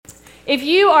If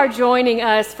you are joining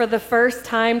us for the first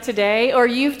time today, or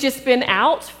you've just been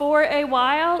out for a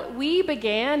while, we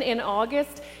began in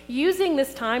August using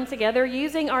this time together,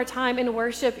 using our time in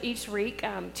worship each week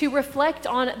to reflect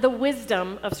on the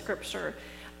wisdom of Scripture,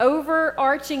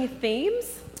 overarching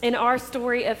themes in our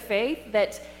story of faith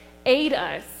that aid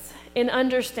us in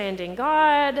understanding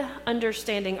God,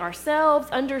 understanding ourselves,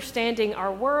 understanding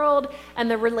our world,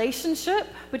 and the relationship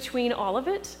between all of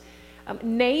it.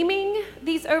 Naming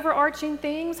these overarching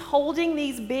things, holding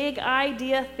these big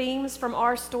idea themes from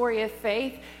our story of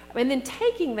faith, and then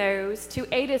taking those to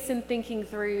aid us in thinking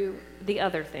through the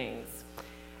other things.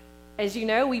 As you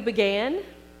know, we began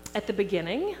at the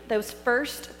beginning, those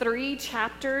first 3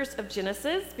 chapters of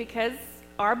Genesis, because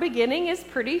our beginning is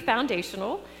pretty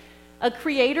foundational. A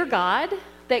creator God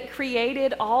that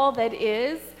created all that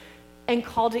is and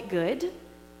called it good.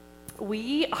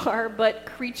 We are but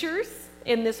creatures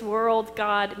in this world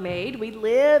God made. We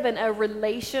live in a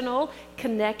relational,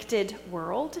 connected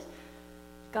world.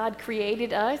 God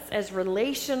created us as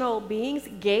relational beings,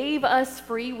 gave us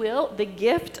free will, the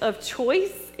gift of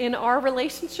choice in our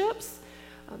relationships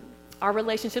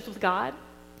with God,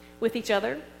 with each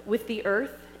other, with the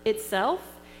earth itself.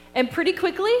 And pretty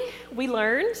quickly, we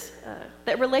learned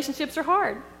that relationships are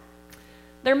hard.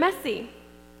 They're messy.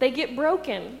 They get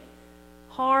broken.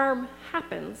 Harm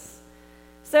happens.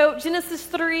 So Genesis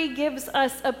 3 gives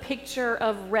us a picture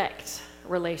of wrecked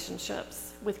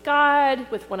relationships with God,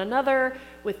 with one another,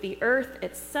 with the earth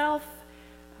itself.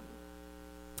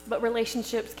 But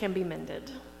relationships can be mended.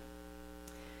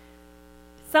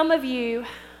 Some of you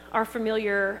are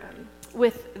familiar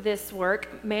with this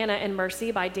work, Manna and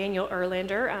Mercy by Daniel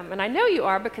Erlander. And I know you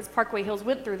are because Parkway Hills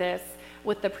went through this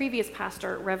with the previous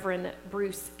pastor, Reverend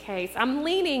Bruce Case. I'm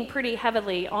leaning pretty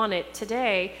heavily on it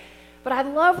today. But I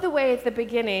love the way at the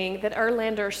beginning that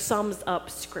Erlander sums up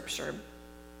Scripture.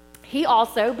 He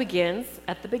also begins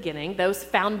at the beginning, those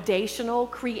foundational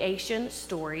creation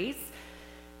stories,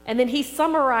 and then he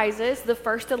summarizes the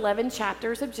first 11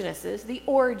 chapters of Genesis, the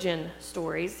origin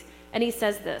stories, and he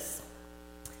says this: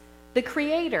 the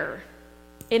Creator,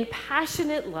 in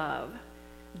passionate love,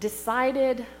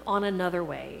 decided on another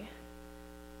way.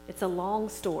 It's a long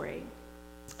story,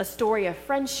 a story of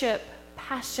friendship,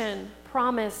 passion,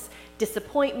 promise,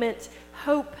 disappointment,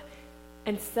 hope,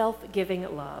 and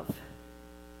self-giving love.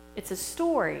 It's a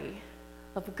story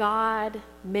of God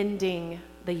mending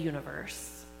the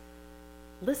universe.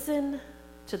 Listen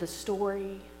to the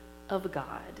story of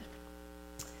God.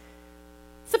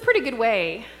 It's a pretty good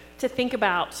way to think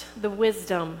about the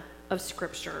wisdom of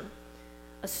Scripture.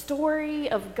 A story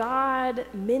of God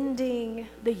mending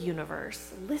the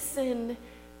universe. Listen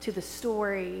to the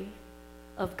story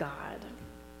of God.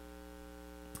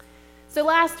 So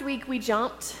last week we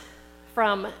jumped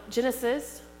from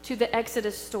Genesis to the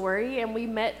Exodus story, and we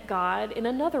met God in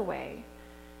another way.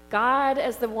 God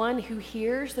as the one who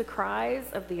hears the cries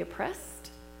of the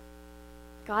oppressed.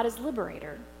 God as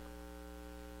liberator.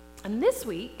 And this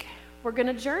week we're going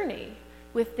to journey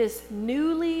with this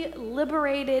newly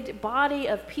liberated body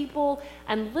of people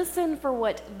and listen for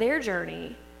what their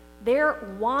journey, their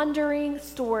wandering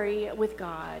story with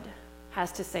God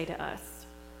has to say to us.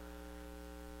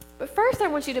 But first, I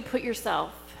want you to put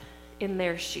yourself in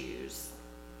their shoes,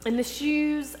 in the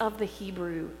shoes of the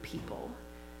Hebrew people.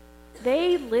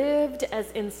 They lived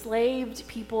as enslaved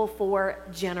people for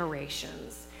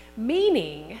generations,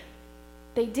 meaning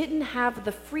they didn't have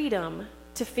the freedom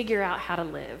to figure out how to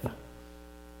live.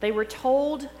 They were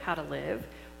told how to live,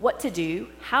 what to do,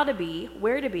 how to be,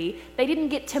 where to be. They didn't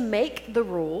get to make the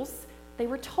rules. They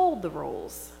were told the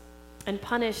rules and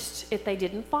punished if they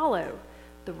didn't follow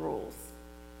the rules.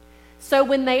 So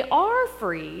when they are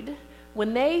freed,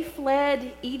 when they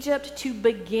fled Egypt to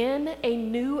begin a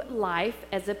new life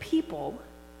as a people,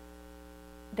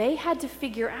 they had to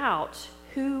figure out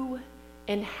who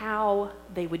and how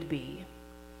they would be.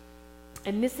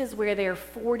 And this is where their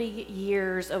 40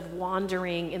 years of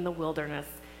wandering in the wilderness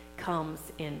comes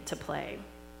into play.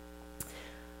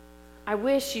 I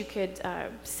wish you could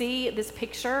see this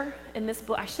picture in this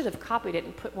book. I should have copied it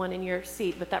and put one in your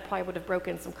seat, but that probably would have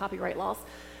broken some copyright laws.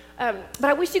 But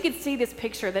I wish you could see this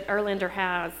picture that Erlander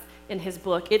has in his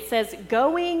book. It says,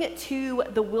 going to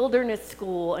the wilderness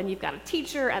school, and you've got a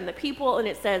teacher and the people, and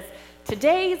it says,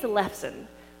 today's lesson,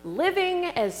 living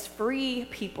as free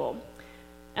people.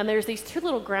 And there's these 2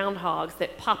 little groundhogs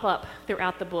that pop up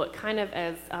throughout the book, kind of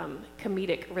as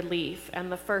comedic relief.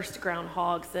 And the first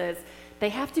groundhog says, they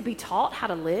have to be taught how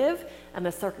to live. And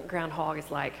the second groundhog is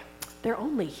like, they're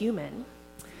only human.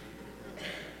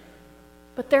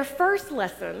 But their first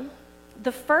lesson,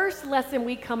 the first lesson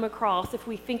we come across if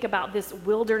we think about this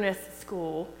wilderness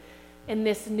school, in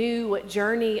this new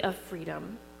journey of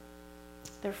freedom.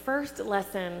 Their first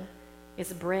lesson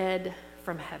is bread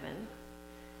from heaven.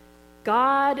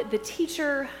 God, the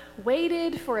teacher,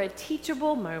 waited for a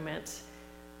teachable moment,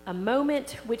 a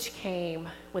moment which came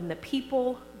when the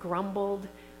people grumbled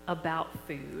about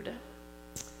food.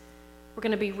 We're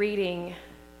going to be reading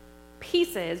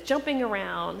pieces, jumping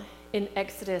around in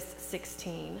Exodus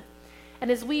 16. And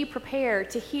as we prepare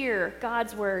to hear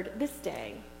God's word this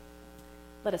day,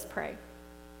 let us pray.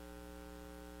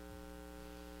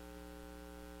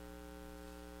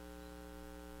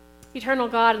 Eternal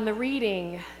God, in the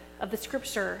reading of the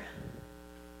scripture,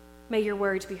 may your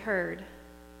words be heard.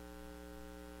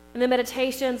 In the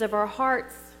meditations of our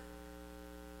hearts,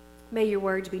 may your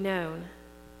words be known.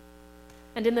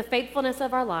 And in the faithfulness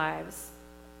of our lives,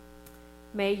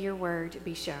 may your word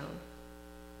be shown.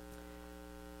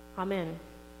 Amen.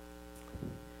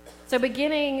 So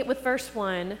beginning with verse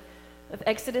 1 of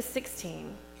Exodus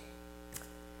 16,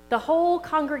 the whole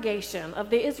congregation of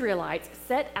the Israelites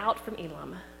set out from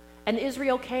Elim, and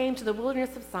Israel came to the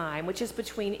wilderness of Sin, which is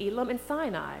between Elim and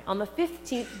Sinai, on the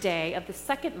 15th day of the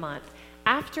second month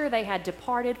after they had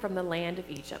departed from the land of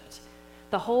Egypt.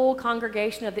 The whole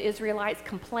congregation of the Israelites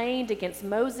complained against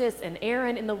Moses and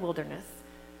Aaron in the wilderness.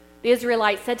 The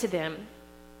Israelites said to them,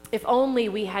 "If only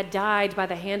we had died by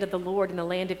the hand of the Lord in the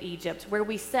land of Egypt, where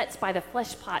we sat by the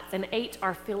flesh pots and ate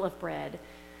our fill of bread.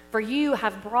 For you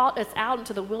have brought us out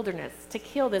into the wilderness to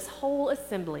kill this whole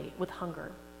assembly with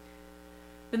hunger."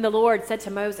 Then the Lord said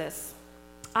to Moses,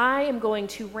 "I am going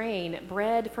to rain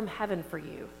bread from heaven for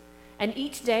you, and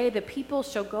each day the people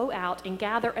shall go out and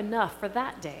gather enough for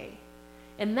that day.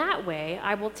 In that way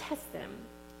I will test them,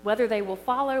 whether they will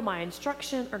follow my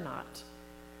instruction or not.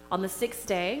 On the 6th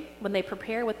day, when they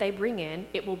prepare what they bring in,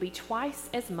 it will be twice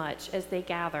as much as they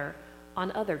gather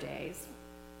on other days."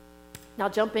 Now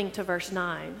jumping to verse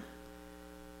 9.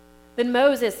 Then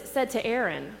Moses said to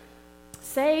Aaron,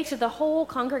 "Say to the whole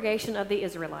congregation of the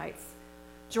Israelites,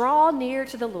 'Draw near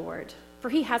to the Lord, for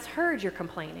he has heard your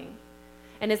complaining.'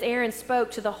 And as Aaron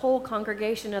spoke to the whole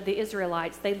congregation of the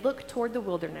Israelites, they looked toward the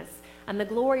wilderness, and the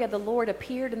glory of the Lord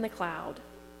appeared in the cloud.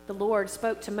 The Lord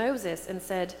spoke to Moses and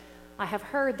said, 'I have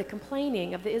heard the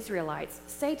complaining of the Israelites.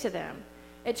 Say to them,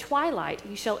 at twilight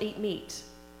you shall eat meat,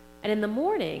 and in the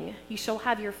morning you shall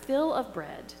have your fill of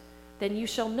bread. Then you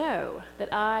shall know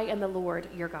that I am the Lord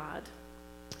your God.'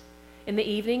 In the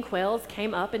evening, quails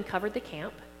came up and covered the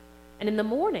camp, and in the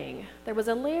morning there was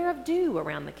a layer of dew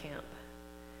around the camp.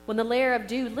 When the layer of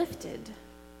dew lifted,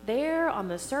 there on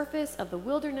the surface of the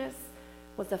wilderness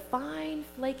was a fine,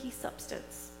 flaky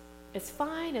substance, as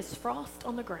fine as frost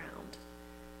on the ground.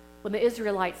 When the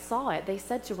Israelites saw it, they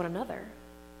said to one another,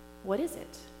 'What is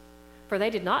it?' For they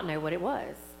did not know what it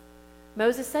was.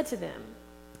 Moses said to them,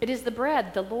 'It is the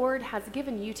bread the Lord has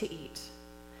given you to eat.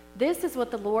 This is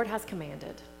what the Lord has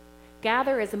commanded.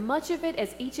 Gather as much of it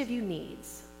as each of you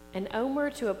needs, an omer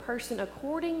to a person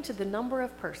according to the number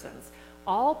of persons,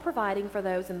 all providing for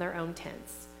those in their own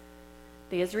tents.'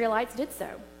 The Israelites did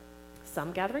so,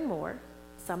 some gathering more,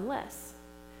 some less.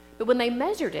 But when they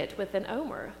measured it with an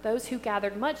omer, those who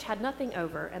gathered much had nothing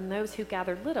over, and those who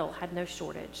gathered little had no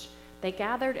shortage. They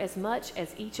gathered as much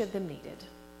as each of them needed.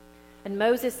 And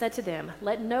Moses said to them,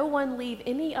 'Let no one leave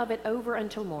any of it over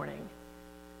until morning.'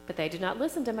 But they did not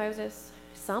listen to Moses.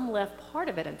 Some left part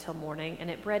of it until morning,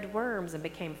 and it bred worms and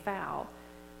became foul.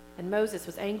 And Moses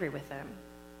was angry with them.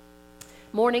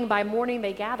 Morning by morning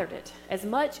they gathered it, as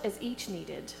much as each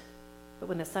needed. But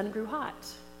when the sun grew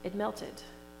hot, it melted.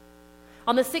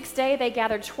 On the 6th day they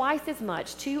gathered twice as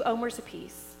much, 2 omers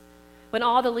apiece. When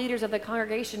all the leaders of the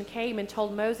congregation came and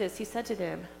told Moses, he said to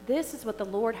them, 'This is what the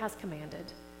Lord has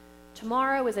commanded.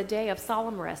 Tomorrow is a day of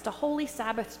solemn rest, a holy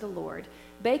Sabbath to the Lord.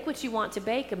 Bake what you want to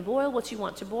bake and boil what you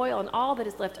want to boil, and all that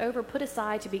is left over put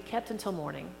aside to be kept until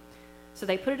morning.' So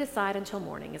they put it aside until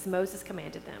morning, as Moses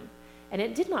commanded them. And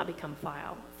it did not become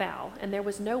foul, and there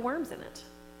was no worms in it.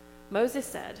 Moses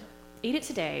said, 'Eat it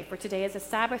today, for today is a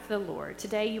Sabbath to the Lord.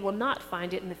 Today you will not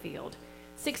find it in the field.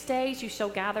 6 days you shall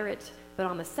gather it, but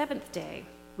on the 7th day,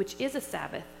 which is a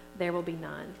Sabbath, there will be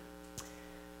none.'"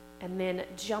 And then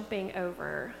jumping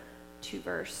over to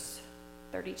verse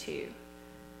 32.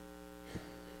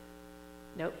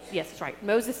 Nope, yes, that's right.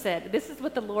 Moses said, "This is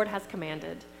what the Lord has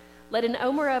commanded. Let an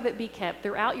omer of it be kept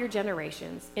throughout your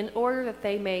generations, in order that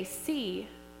they may see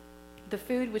the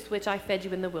food with which I fed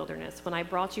you in the wilderness when I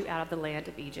brought you out of the land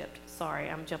of Egypt." Sorry,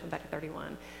 I'm jumping back to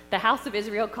 31. The house of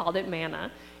Israel called it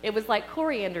manna. It was like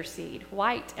coriander seed,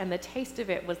 white, and the taste of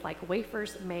it was like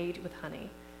wafers made with honey.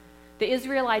 The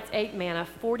Israelites ate manna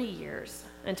 40 years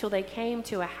until they came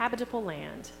to a habitable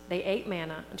land. They ate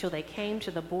manna until they came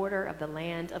to the border of the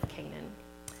land of Canaan.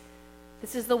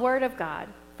 This is the word of God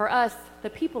for us, the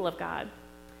people of God.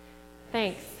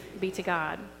 Thanks be to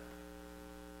God.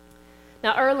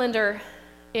 Now, Erlander,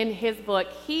 in his book,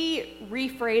 he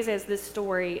rephrases this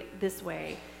story this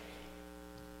way.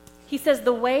 He says,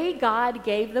 the way God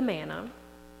gave the manna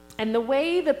and the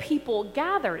way the people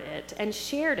gathered it and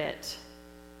shared it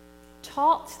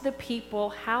taught the people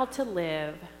how to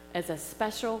live as a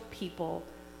special people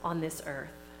on this earth.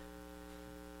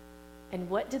 And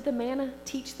what did the manna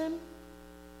teach them?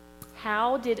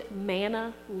 How did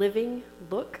manna living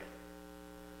look?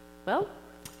 Well,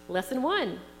 lesson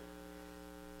 1.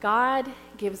 God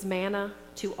gives manna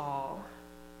to all.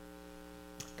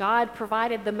 God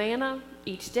provided the manna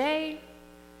each day.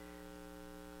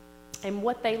 And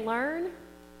what they learn?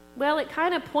 Well, it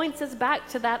kind of points us back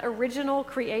to that original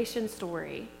creation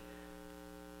story.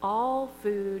 All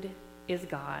food is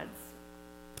God's.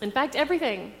 In fact,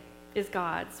 everything is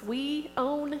God's. We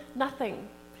own nothing.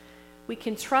 We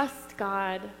can trust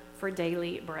God for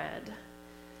daily bread.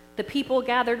 The people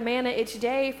gathered manna each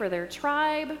day for their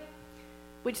tribe,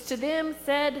 which to them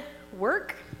said,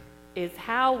 work is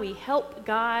how we help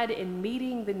God in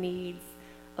meeting the needs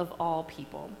of all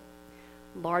people.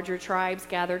 Larger tribes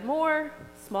gathered more,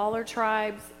 smaller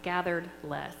tribes gathered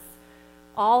less.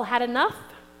 All had enough,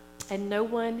 and no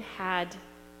one had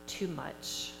too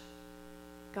much.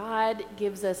 God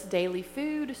gives us daily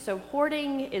food, so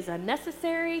hoarding is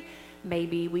unnecessary.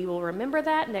 Maybe we will remember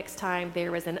that next time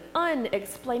there is an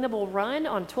unexplainable run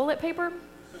on toilet paper.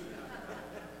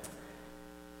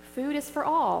 Food is for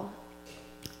all,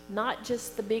 not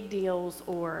just the big deals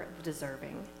or the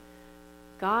deserving.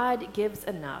 God gives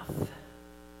enough.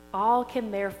 All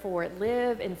can therefore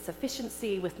live in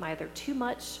sufficiency with neither too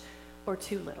much or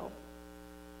too little.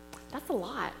 That's a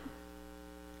lot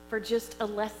for just a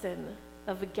lesson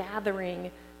of gathering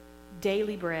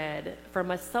daily bread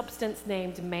from a substance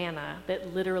named manna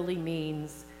that literally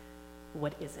means,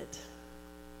 what is it?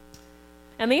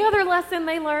 And the other lesson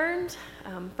they learned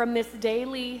from this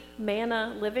daily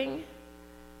manna living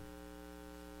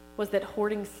was that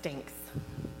hoarding stinks.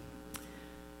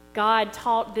 God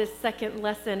taught this second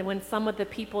lesson when some of the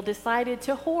people decided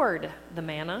to hoard the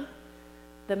manna.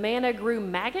 The manna grew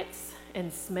maggots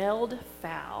and smelled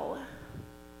foul.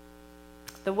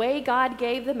 The way God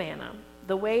gave the manna,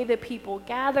 the way the people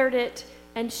gathered it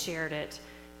and shared it,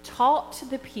 taught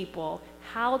the people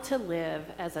how to live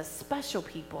as a special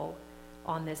people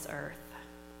on this earth.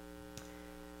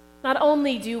 Not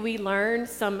only do we learn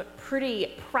some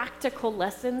pretty practical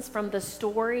lessons from the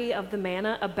story of the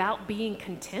manna about being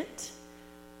content,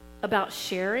 about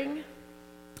sharing,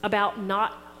 about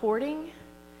not hoarding,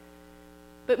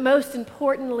 but most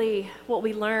importantly, what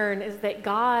we learn is that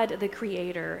God, the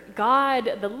Creator,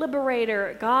 God, the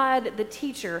Liberator, God, the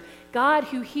Teacher, God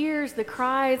who hears the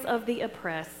cries of the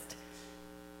oppressed,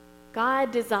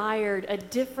 God desired a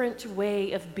different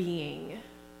way of being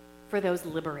for those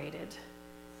liberated.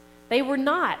 They were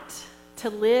not to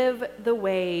live the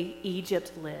way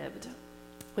Egypt lived,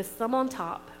 with some on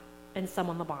top and some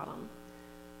on the bottom.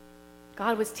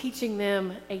 God was teaching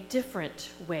them a different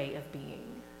way of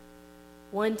being,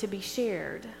 one to be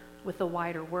shared with the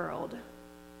wider world.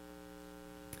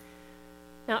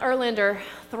 Now, Erlander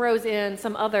throws in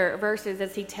some other verses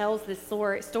as he tells this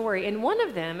story, and one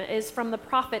of them is from the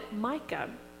prophet Micah.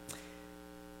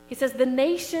 He says, "The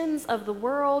nations of the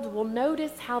world will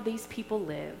notice how these people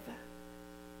live.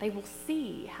 They will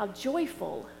see how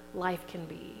joyful life can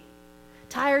be.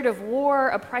 Tired of war,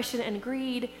 oppression, and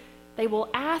greed, they will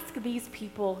ask these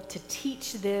people to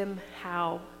teach them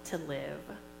how to live."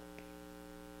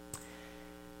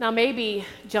 Now, maybe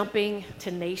jumping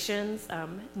to nations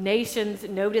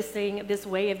noticing this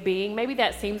way of being, maybe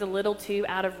that seems a little too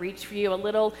out of reach for you, a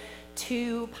little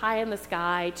too pie in the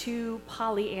sky, too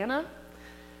Pollyanna.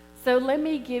 So let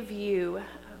me give you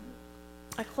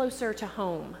a closer to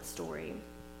home story.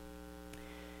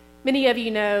 Many of you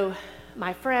know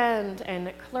my friend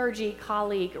and clergy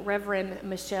colleague, Reverend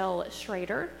Michelle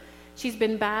Schrader. She's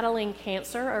been battling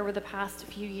cancer over the past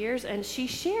few years, and she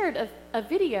shared a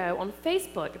video on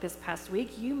Facebook this past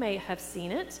week. You may have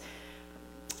seen it.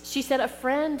 She said a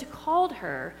friend called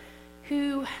her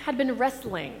who had been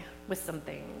wrestling with some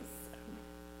things,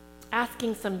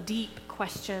 asking some deep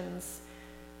questions.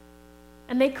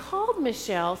 And they called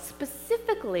Michelle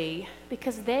specifically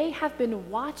because they have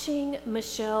been watching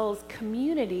Michelle's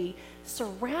community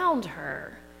surround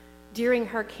her during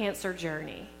her cancer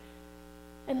journey.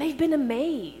 And they've been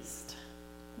amazed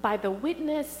by the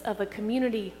witness of a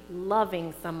community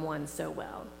loving someone so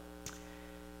well.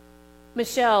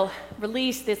 Michelle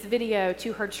released this video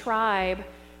to her tribe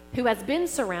who has been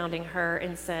surrounding her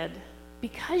and said,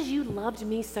 "Because you loved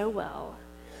me so well,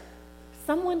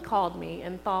 someone called me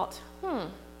and thought,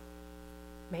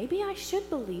 maybe I should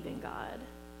believe in God.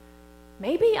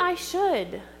 Maybe I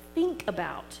should think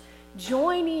about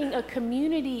joining a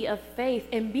community of faith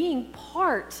and being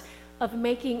part of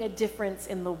making a difference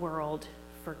in the world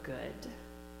for good."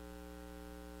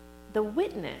 The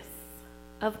witness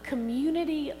of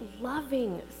community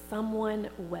loving someone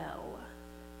well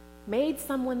made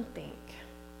someone think,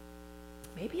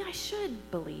 maybe I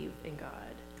should believe in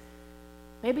God.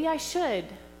 Maybe I should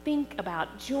think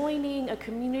about joining a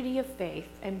community of faith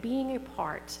and being a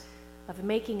part of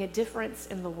making a difference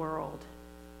in the world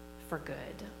for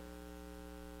good.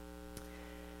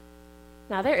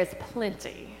 Now, there is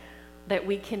plenty that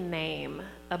we can name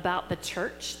about the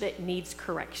church that needs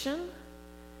correction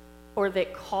or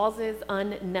that causes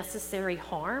unnecessary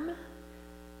harm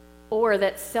or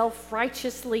that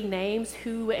self-righteously names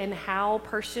who and how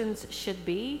persons should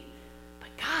be. But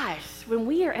gosh, when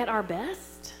we are at our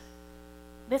best,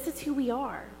 this is who we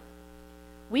are.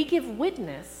 We give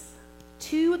witness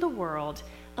to the world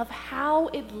of how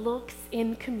it looks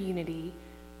in community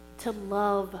to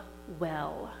love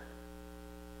well.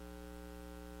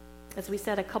 As we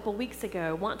said a couple weeks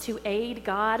ago, want to aid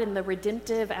God in the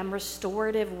redemptive and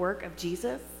restorative work of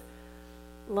Jesus?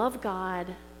 Love God,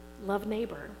 love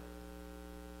neighbor.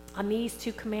 On these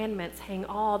two commandments hang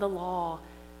all the law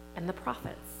and the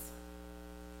prophets.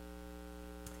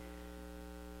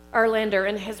 Erlander,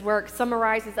 in his work,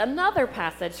 summarizes another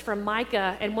passage from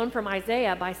Micah and one from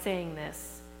Isaiah by saying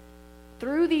this: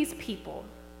 "Through these people,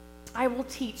 I will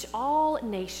teach all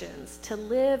nations to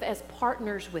live as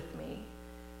partners with me.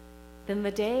 Then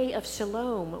the day of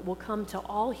shalom will come to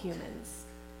all humans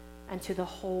and to the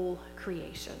whole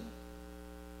creation."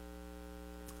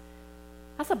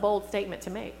 That's a bold statement to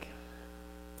make.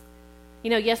 You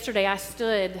know, yesterday I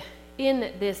stood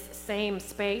in this same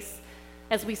space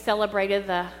as we celebrated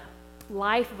the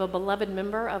life of a beloved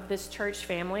member of this church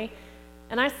family,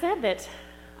 and I said that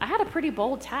I had a pretty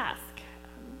bold task,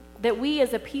 that we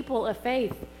as a people of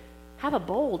faith have a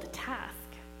bold task.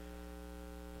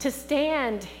 To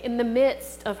stand in the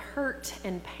midst of hurt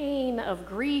and pain, of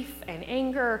grief and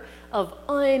anger, of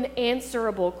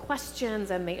unanswerable questions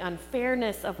and the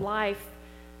unfairness of life,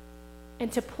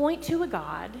 and to point to a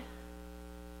God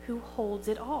who holds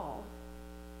it all.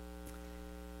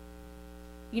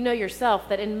 You know yourself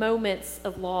that in moments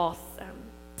of loss,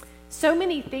 so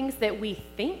many things that we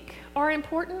think are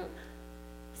important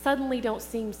suddenly don't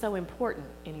seem so important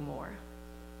anymore.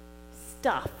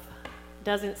 Stuff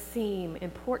doesn't seem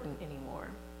important anymore.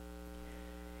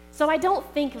 So I don't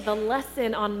think the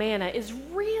lesson on manna is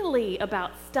really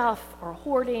about stuff or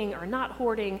hoarding or not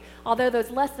hoarding, although those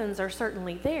lessons are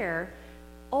certainly there.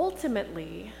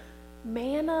 Ultimately,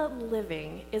 manna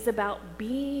living is about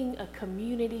being a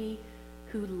community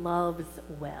who loves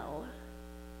well.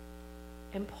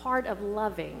 And part of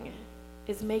loving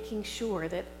is making sure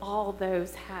that all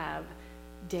those have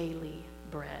daily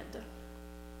bread.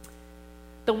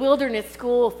 The wilderness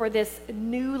school for this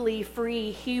newly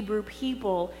free Hebrew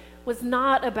people was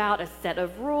not about a set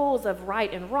of rules of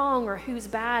right and wrong or who's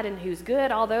bad and who's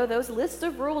good, although those lists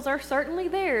of rules are certainly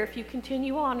there if you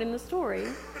continue on in the story.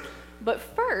 But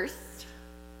first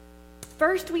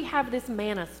we have this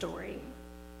manna story.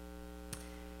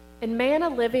 And manna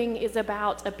living is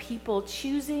about a people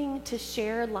choosing to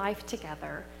share life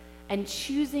together and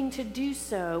choosing to do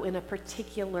so in a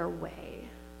particular way.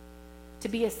 To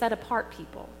be a set-apart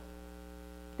people,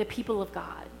 the people of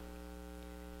God.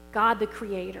 God the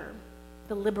creator,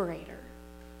 the liberator,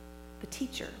 the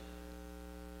teacher.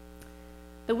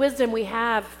 The wisdom we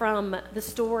have from the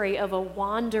story of a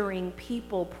wandering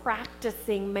people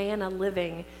practicing manna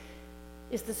living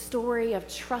is the story of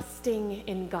trusting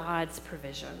in God's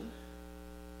provision,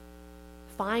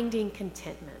 finding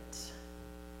contentment,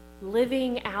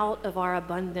 living out of our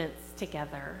abundance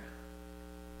together,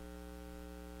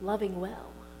 loving well.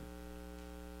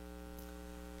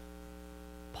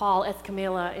 Paul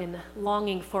Escamilla, in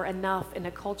Longing for Enough in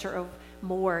a Culture of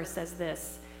More, says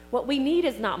this: "What we need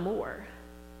is not more,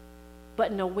 but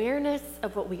an awareness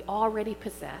of what we already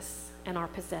possess and are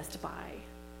possessed by.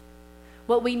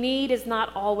 What we need is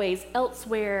not always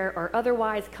elsewhere or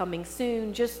otherwise coming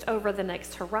soon, just over the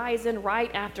next horizon,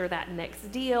 right after that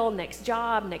next deal, next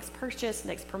job, next purchase,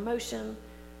 next promotion.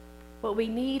 What we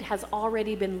need has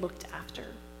already been looked after.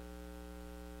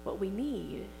 What we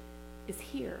need is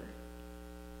here."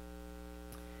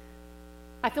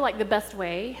 I feel like the best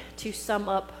way to sum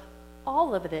up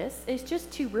all of this is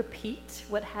just to repeat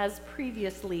what has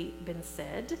previously been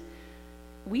said.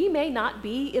 We may not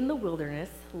be in the wilderness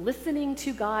listening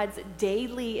to God's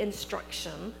daily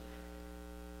instruction,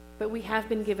 but we have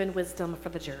been given wisdom for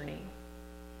the journey.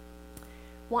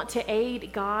 Want to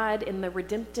aid God in the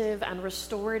redemptive and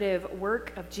restorative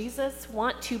work of Jesus?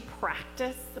 Want to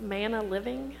practice manna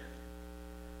living?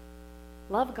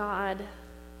 Love God,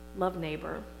 love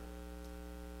neighbor.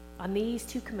 On these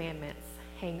two commandments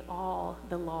hang all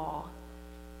the law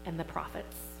and the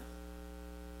prophets.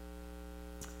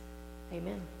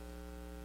 Amen.